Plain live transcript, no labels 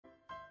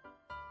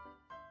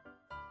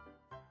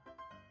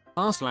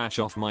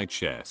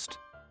r/offmychest.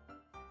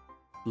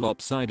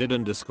 Lopsided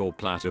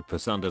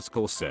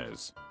 _platypus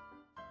says.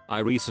 I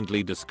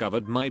recently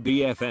discovered my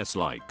BFS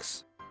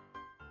likes.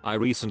 I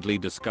recently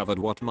discovered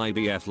what my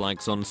BF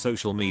likes on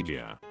social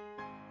media.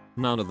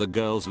 None of the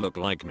girls look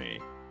like me.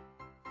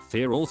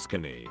 They're all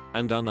skinny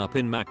and done up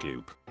in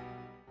makeup.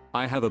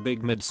 I have a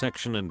big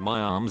midsection and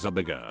my arms are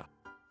bigger.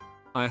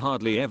 I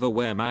hardly ever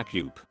wear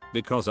makeup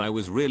because I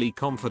was really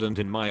confident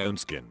in my own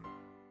skin.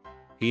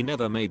 He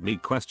never made me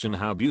question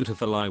how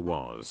beautiful I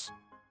was.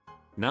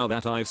 Now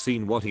that I've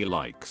seen what he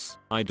likes,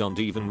 I don't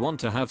even want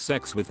to have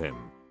sex with him.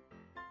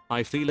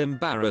 I feel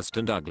embarrassed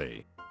and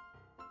ugly.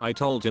 I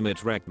told him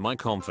it wrecked my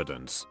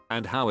confidence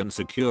and how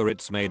insecure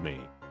it's made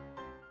me.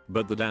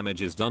 But the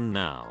damage is done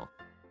now.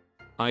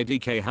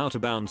 IDK how to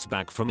bounce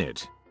back from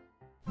it.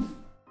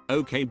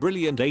 Okay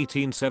Brilliant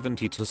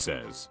 1872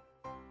 says.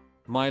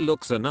 My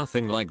looks are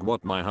nothing like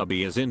what my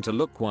hubby is into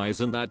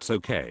look-wise and that's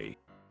okay.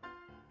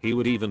 He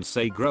would even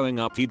say growing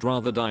up he'd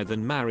rather die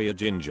than marry a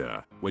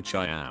ginger, which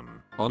I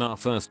am. On our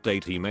first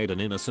date he made an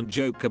innocent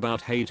joke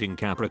about hating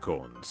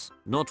Capricorns,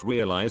 not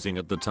realizing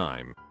at the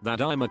time that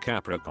I'm a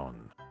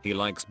Capricorn. He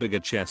likes bigger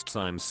chests,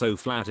 I'm so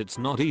flat it's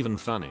not even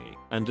funny,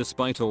 and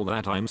despite all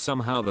that I'm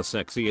somehow the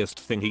sexiest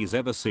thing he's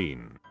ever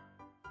seen.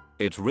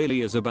 It really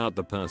is about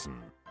the person.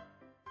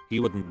 He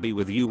wouldn't be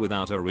with you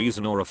without a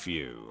reason or a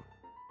few.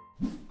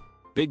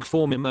 Big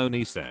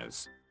Formimoni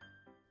says.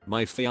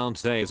 My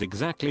fiance is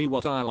exactly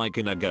what I like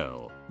in a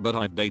girl, but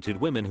I've dated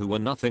women who were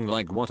nothing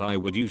like what I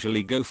would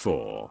usually go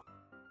for.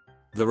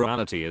 The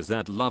reality is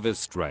that love is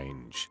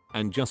strange,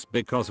 and just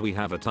because we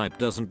have a type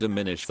doesn't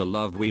diminish the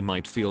love we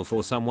might feel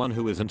for someone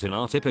who isn't in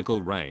our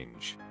typical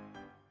range.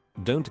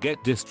 Don't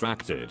get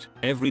distracted.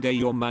 Every day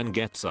your man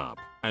gets up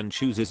and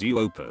chooses you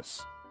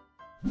opus.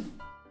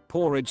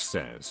 Porridge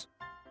says.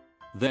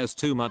 There's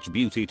too much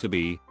beauty to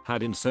be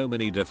had in so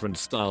many different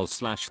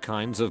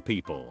styles/kinds of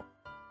people.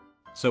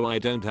 So I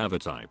don't have a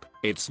type.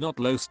 It's not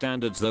low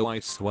standards though, I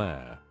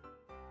swear.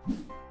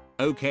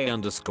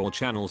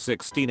 OK_channel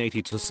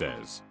 1682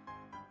 says.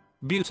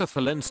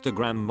 Beautiful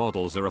Instagram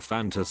models are a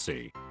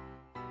fantasy.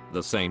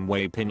 The same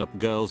way pinup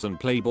girls and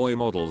Playboy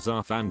models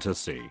are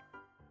fantasy.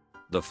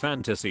 The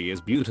fantasy is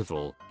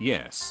beautiful,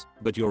 yes,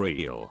 but you're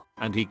real,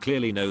 and he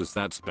clearly knows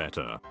that's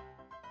better.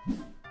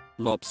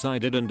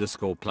 Lopsided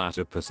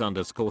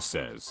 _platypus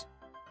says.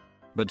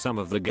 But some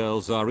of the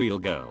girls are real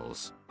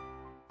girls.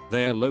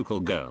 They're local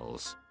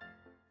girls.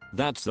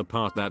 That's the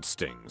part that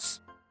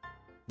stings.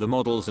 The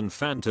models and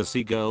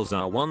fantasy girls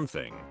are one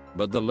thing,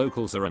 but the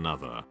locals are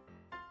another.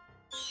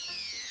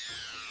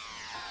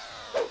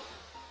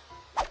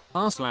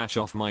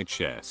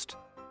 r/offmychest.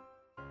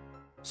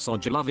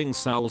 Soj-loving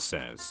Soul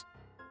says.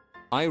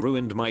 I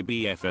ruined my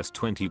BF's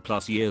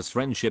 20+ years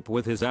friendship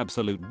with his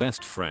absolute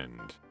best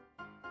friend.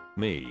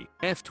 Me,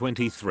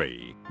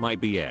 F23, my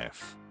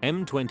BF,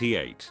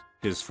 M28,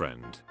 his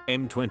friend,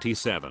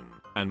 M27,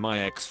 and my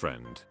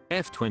ex-friend,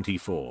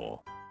 F24.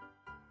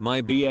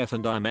 My BF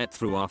and I met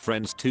through our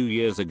friends 2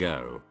 years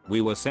ago.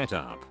 We were set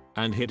up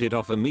and hit it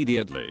off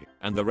immediately,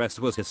 and the rest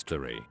was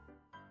history.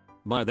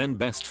 My then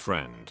best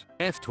friend,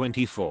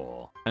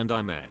 F24, and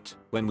I met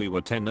when we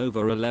were 10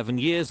 over 11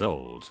 years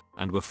old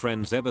and were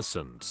friends ever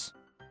since.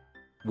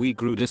 We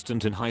grew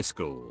distant in high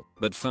school,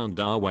 but found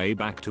our way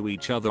back to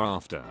each other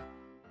after.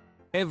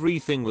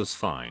 Everything was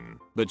fine,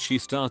 but she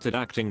started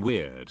acting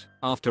weird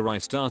after I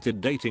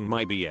started dating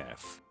my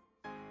BF.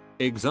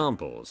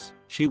 Examples: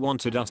 she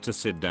wanted us to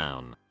sit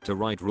down, to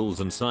write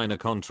rules and sign a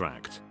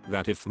contract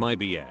that if my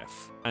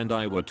BF and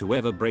I were to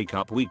ever break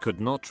up we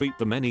could not treat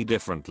them any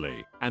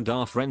differently and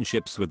our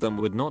friendships with them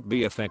would not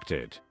be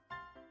affected.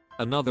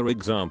 Another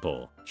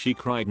example, she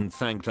cried and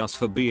thanked us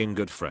for being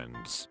good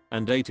friends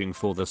and dating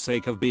for the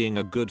sake of being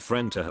a good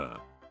friend to her.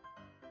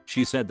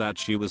 She said that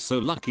she was so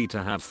lucky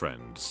to have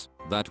friends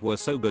that were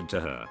so good to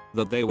her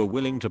that they were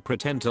willing to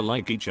pretend to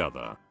like each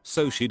other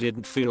so she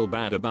didn't feel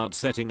bad about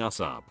setting us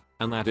up,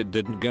 and that it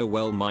didn't go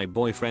well. My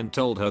boyfriend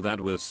told her that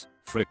was,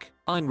 frick,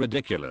 I'm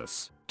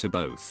ridiculous, to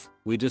both.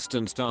 We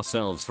distanced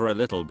ourselves for a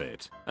little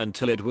bit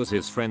until it was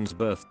his friend's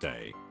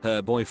birthday,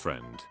 her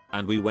boyfriend,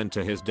 and we went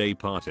to his day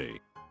party.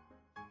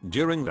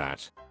 During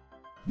that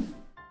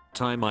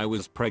time I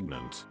was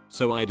pregnant,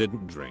 so I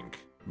didn't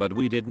drink, but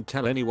we didn't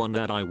tell anyone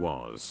that I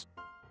was.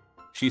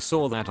 She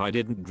saw that I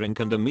didn't drink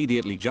and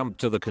immediately jumped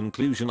to the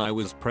conclusion I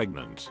was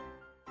pregnant.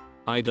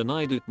 I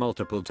denied it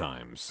multiple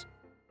times.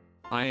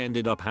 I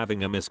ended up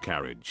having a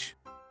miscarriage.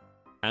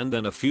 And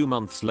then a few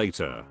months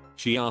later,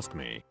 she asked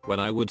me when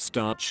I would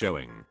start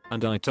showing,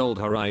 and I told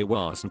her I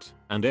wasn't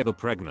and ever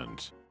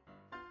pregnant.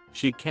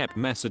 She kept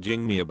messaging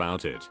me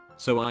about it,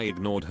 so I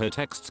ignored her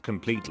texts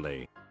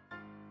completely.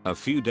 A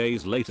few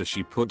days later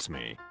she puts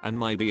me and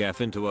my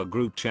BF into a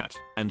group chat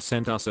and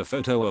sent us a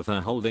photo of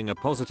her holding a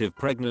positive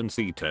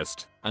pregnancy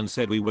test and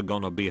said we were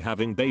gonna be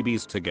having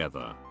babies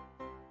together.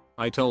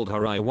 I told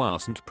her I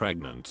wasn't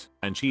pregnant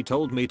and she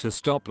told me to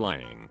stop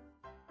lying.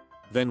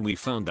 Then we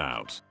found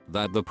out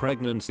that the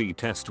pregnancy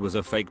test was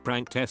a fake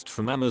prank test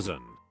from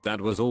Amazon that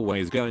was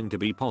always going to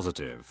be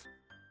positive.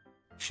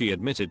 She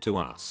admitted to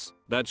us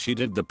that she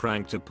did the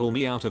prank to pull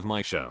me out of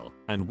my shell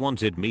and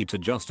wanted me to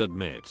just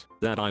admit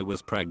that I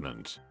was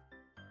pregnant.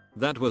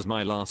 That was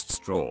my last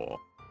straw.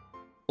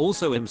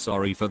 Also, I'm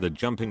sorry for the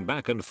jumping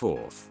back and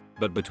forth,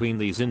 but between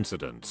these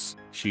incidents,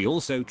 she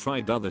also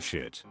tried other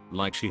shit,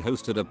 like she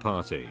hosted a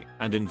party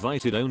and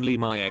invited only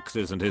my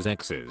exes and his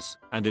exes,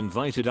 and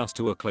invited us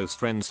to a close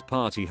friends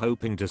party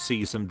hoping to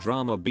see some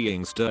drama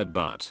being stirred,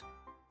 but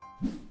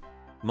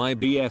my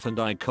BF and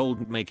I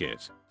couldn't make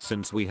it,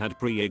 since we had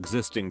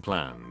pre-existing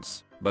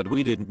plans, but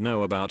we didn't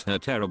know about her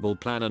terrible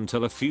plan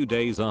until a few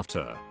days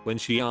after, when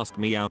she asked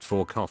me out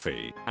for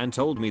coffee and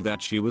told me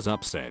that she was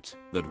upset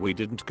that we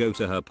didn't go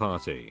to her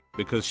party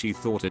because she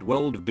thought it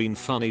would have been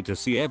funny to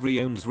see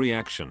everyone's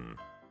reaction.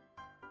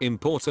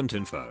 Important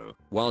info: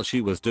 while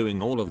she was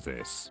doing all of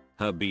this,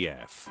 her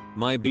BF,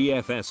 my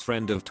BF's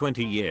friend of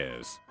 20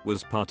 years,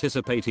 was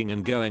participating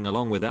and going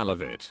along with all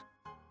of it.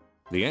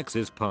 The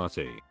ex's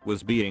party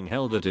was being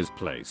held at his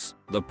place.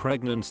 The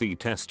pregnancy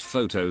test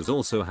photos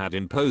also had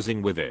him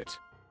posing with it.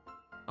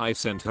 I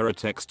sent her a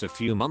text a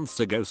few months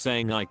ago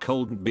saying I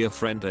couldn't be a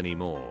friend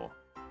anymore.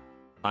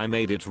 I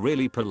made it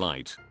really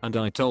polite and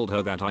I told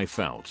her that I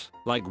felt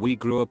like we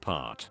grew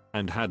apart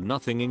and had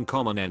nothing in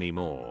common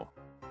anymore.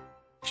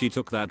 She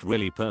took that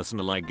really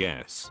personal, I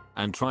guess,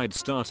 and tried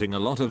starting a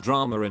lot of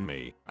drama in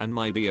me and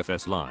my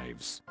BF's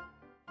lives.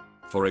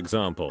 For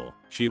example,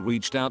 she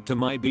reached out to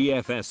my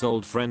BF's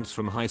old friends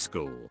from high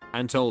school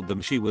and told them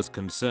she was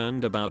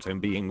concerned about him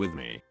being with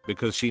me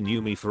because she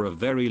knew me for a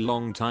very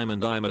long time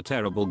and I'm a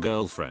terrible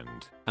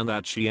girlfriend, and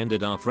that she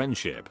ended our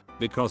friendship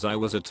because I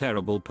was a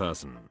terrible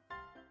person.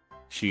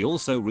 She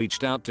also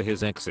reached out to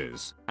his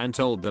exes and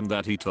told them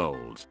that he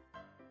told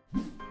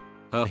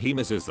her he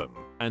misses them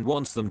and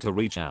wants them to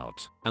reach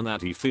out and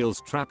that he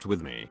feels trapped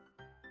with me.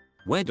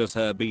 Where does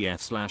her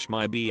BF /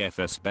 my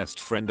BF's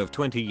best friend of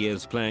 20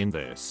 years play in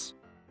this?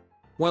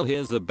 Well,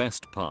 here's the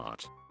best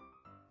part.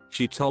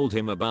 She told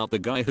him about the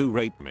guy who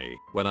raped me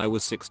when I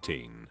was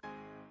 16.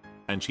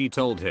 And she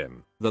told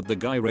him that the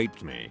guy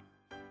raped me.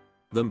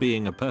 Them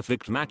being a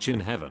perfect match in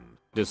heaven,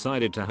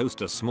 decided to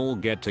host a small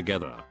get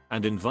together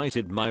and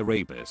invited my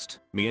rapist,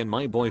 me and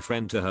my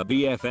boyfriend to her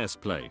BF's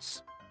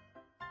place.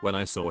 When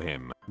I saw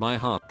him, my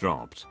heart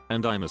dropped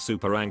and I'm a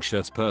super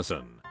anxious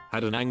person,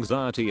 had an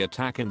anxiety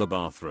attack in the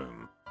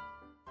bathroom.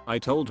 I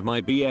told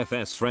my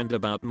BF's friend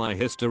about my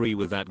history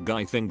with that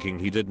guy thinking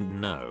he didn't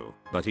know,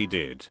 but he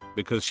did,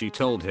 because she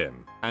told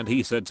him, and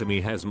he said to me,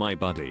 "Has my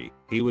buddy,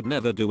 he would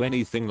never do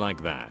anything like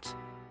that.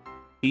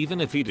 Even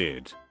if he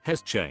did,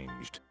 has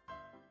changed.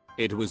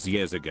 It was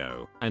years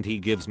ago, and he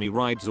gives me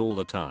rides all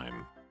the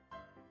time."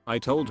 I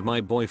told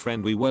my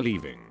boyfriend we were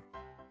leaving.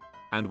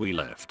 And we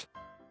left.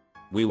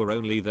 We were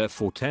only there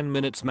for 10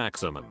 minutes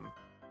maximum.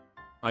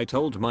 I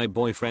told my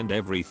boyfriend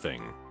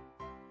everything.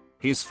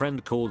 His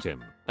friend called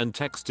him and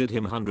texted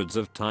him hundreds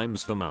of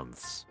times for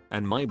months,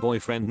 and my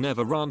boyfriend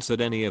never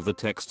answered any of the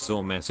texts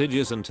or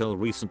messages until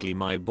recently.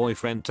 My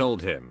boyfriend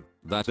told him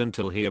that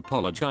until he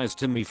apologized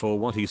to me for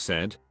what he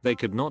said, they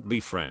could not be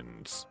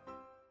friends.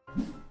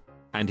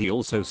 And he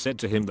also said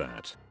to him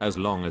that, as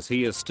long as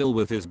he is still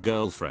with his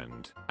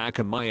girlfriend,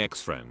 aka my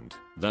ex-friend,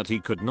 that he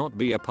could not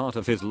be a part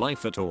of his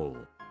life at all.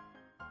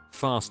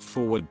 Fast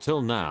forward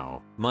till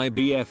now, my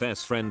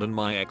BF's friend and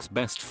my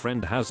ex-best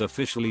friend has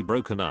officially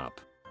broken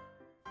up.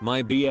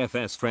 My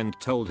BF's friend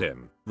told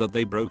him that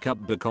they broke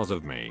up because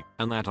of me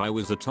and that I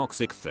was a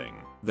toxic thing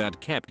that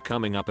kept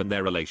coming up in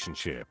their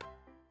relationship.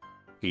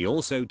 He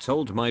also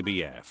told my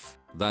BF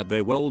that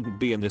they wouldn't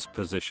be in this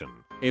position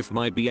if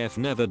my BF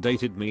never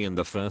dated me in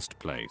the first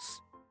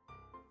place.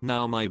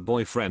 Now my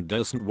boyfriend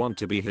doesn't want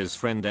to be his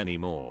friend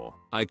anymore.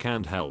 I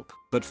can't help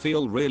but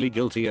feel really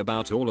guilty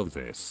about all of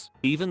this,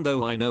 even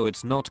though I know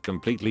it's not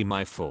completely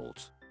my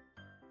fault.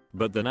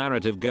 But the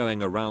narrative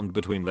going around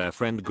between their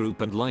friend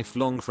group and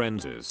lifelong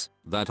friends is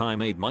that I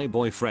made my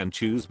boyfriend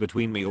choose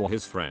between me or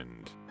his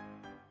friend.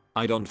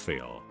 I don't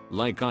feel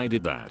like I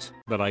did that,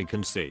 but I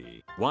can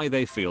see why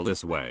they feel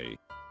this way.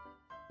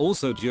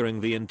 Also, during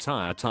the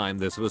entire time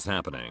this was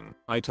happening,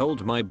 I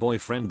told my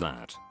boyfriend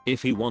that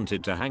if he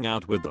wanted to hang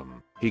out with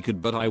them, he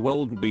could, but I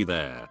wouldn't be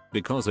there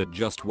because it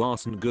just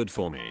wasn't good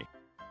for me.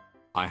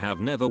 I have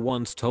never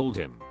once told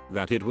him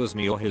that it was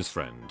me or his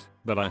friend,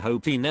 but I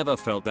hope he never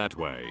felt that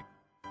way.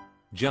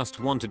 Just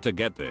wanted to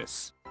get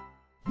this.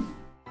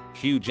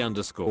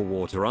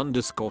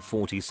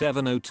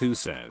 Huge_water_4702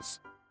 says,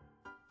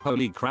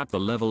 "Holy crap, the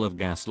level of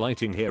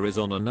gaslighting here is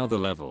on another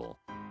level."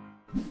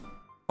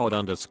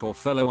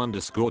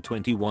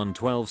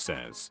 Odd_fellow_2112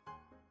 says,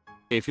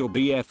 "If your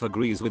BF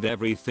agrees with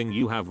everything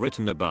you have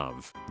written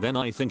above, then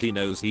I think he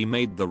knows he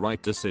made the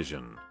right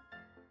decision.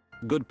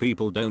 Good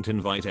people don't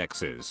invite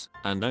exes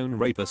and known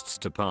rapists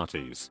to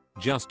parties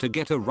just to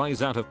get a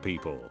rise out of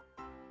people."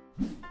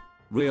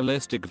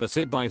 Realistic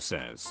Vasidbai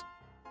says,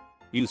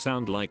 "You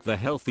sound like the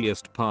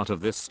healthiest part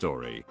of this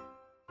story."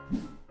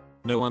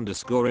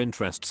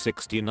 No_interest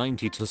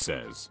 6092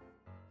 says,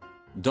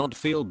 "Don't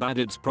feel bad,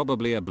 it's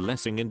probably a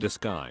blessing in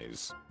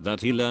disguise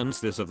that he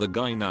learns this of the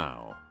guy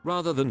now,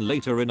 rather than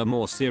later in a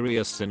more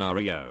serious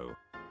scenario."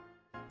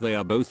 They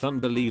are both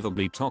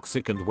unbelievably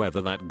toxic, and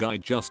whether that guy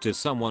just is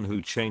someone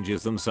who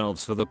changes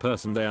themselves for the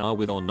person they are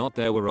with or not,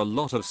 there were a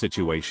lot of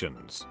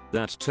situations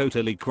that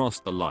totally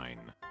crossed the line.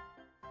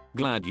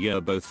 Glad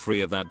you're both free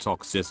of that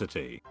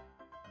toxicity.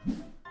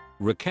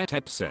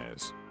 Raketep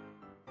says,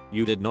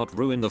 you did not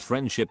ruin the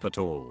friendship at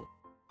all.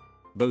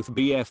 Both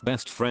BF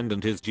best friend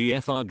and his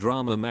GF are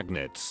drama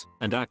magnets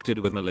and acted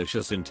with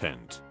malicious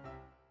intent.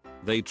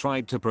 They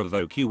tried to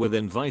provoke you with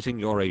inviting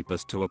your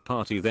rapist to a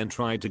party, then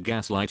tried to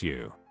gaslight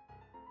you.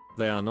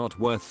 They are not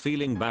worth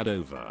feeling bad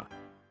over.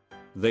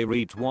 They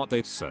reaped what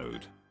they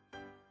sowed.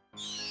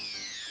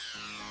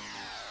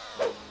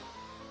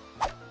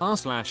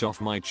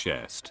 R/off my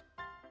chest.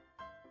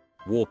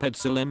 Warped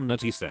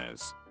Solemnity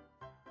says,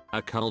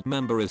 a cult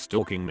member is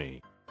stalking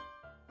me.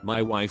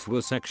 My wife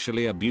was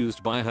sexually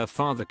abused by her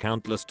father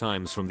countless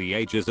times from the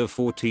ages of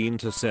 14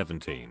 to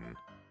 17.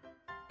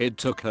 It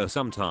took her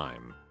some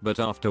time, but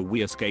after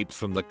we escaped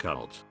from the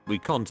cult, we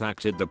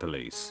contacted the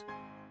police.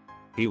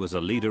 He was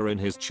a leader in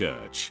his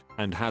church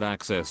and had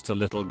access to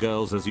little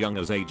girls as young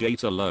as age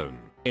 8 alone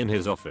in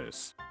his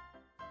office.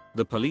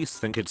 The police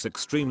think it's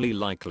extremely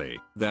likely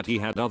that he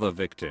had other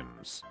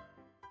victims.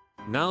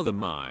 Now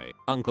my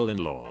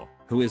uncle-in-law,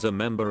 who is a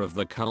member of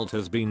the cult,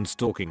 has been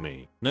stalking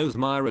me, knows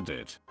my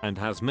Reddit, and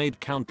has made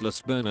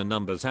countless burner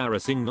numbers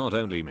harassing not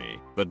only me,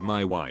 but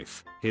my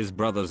wife, his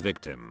brother's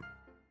victim.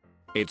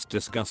 It's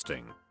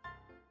disgusting.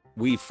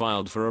 We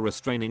filed for a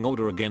restraining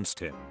order against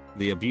him,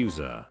 the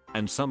abuser,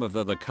 and some of the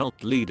other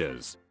cult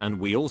leaders, and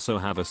we also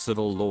have a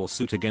civil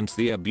lawsuit against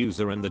the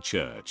abuser and the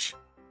church.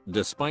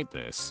 Despite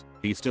this,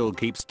 he still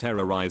keeps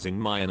terrorizing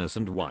my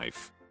innocent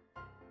wife.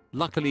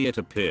 Luckily, it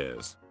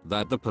appears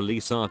that the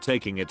police are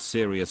taking it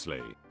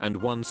seriously, and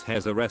once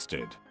he's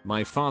arrested,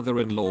 my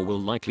father-in-law will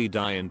likely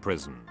die in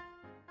prison.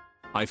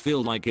 I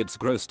feel like it's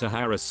gross to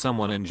harass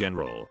someone in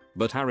general,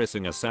 but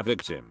harassing a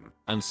victim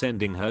and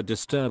sending her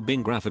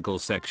disturbing graphical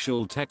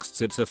sexual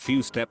texts, it's a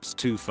few steps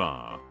too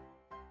far.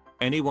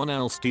 Anyone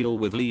else deal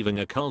with leaving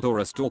a cult or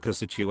a stalker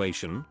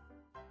situation?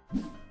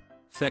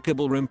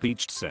 Theckable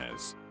Rimpeached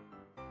says,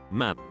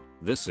 man,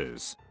 this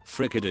is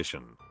frick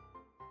edition.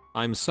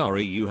 I'm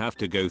sorry you have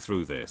to go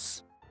through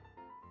this.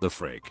 The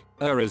frick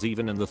is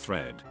even in the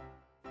thread.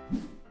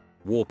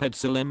 Warped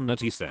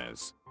Solemnity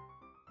says,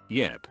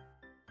 yep.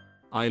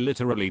 I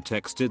literally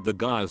texted the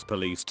guy as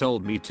police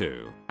told me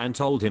to and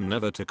told him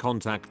never to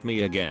contact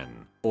me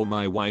again or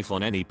my wife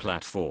on any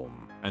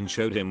platform, and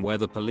showed him where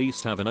the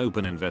police have an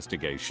open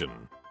investigation.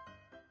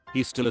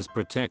 He still is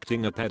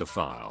protecting a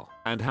pedophile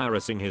and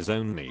harassing his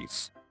own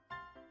niece.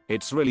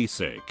 It's really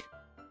sick.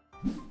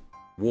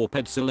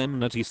 Warped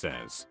Solemnity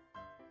says,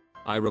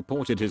 I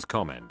reported his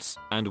comments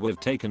and we've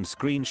taken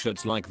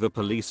screenshots like the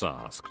police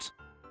asked.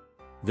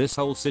 This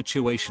whole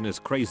situation is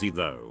crazy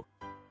though.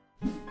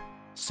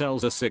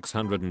 Celsa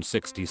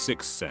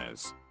 666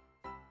 says,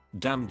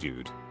 damn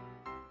dude.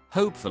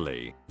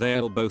 Hopefully,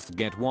 they'll both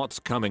get what's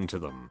coming to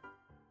them.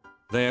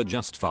 They're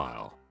just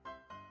vile.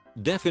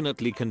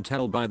 Definitely can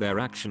tell by their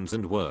actions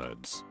and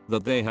words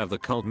that they have the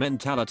cult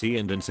mentality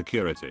and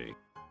insecurity.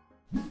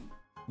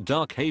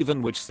 Dark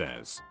Haven Witch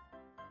says,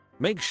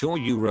 make sure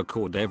you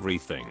record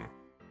everything.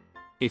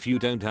 If you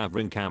don't have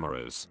Ring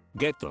cameras,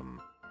 get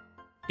them.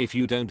 If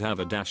you don't have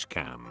a dash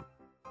cam,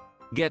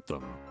 get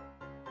them.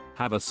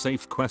 Have a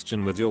safe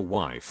question with your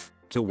wife,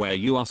 to where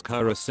you ask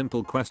her a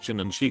simple question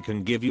and she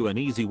can give you an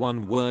easy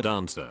one-word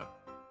answer.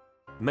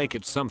 Make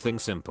it something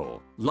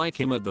simple, like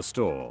him at the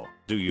store,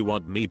 do you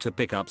want me to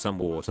pick up some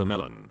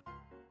watermelon?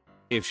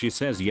 If she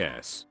says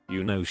yes,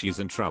 you know she's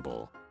in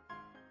trouble.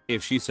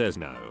 If she says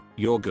no,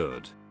 you're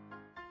good.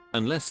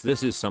 Unless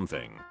this is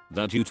something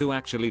that you two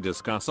actually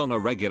discuss on a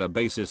regular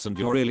basis and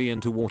you're really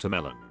into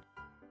watermelon.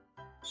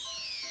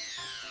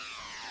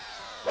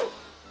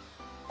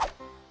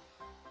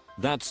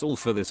 That's all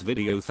for this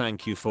video.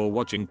 Thank you for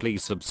watching.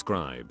 Please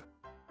subscribe.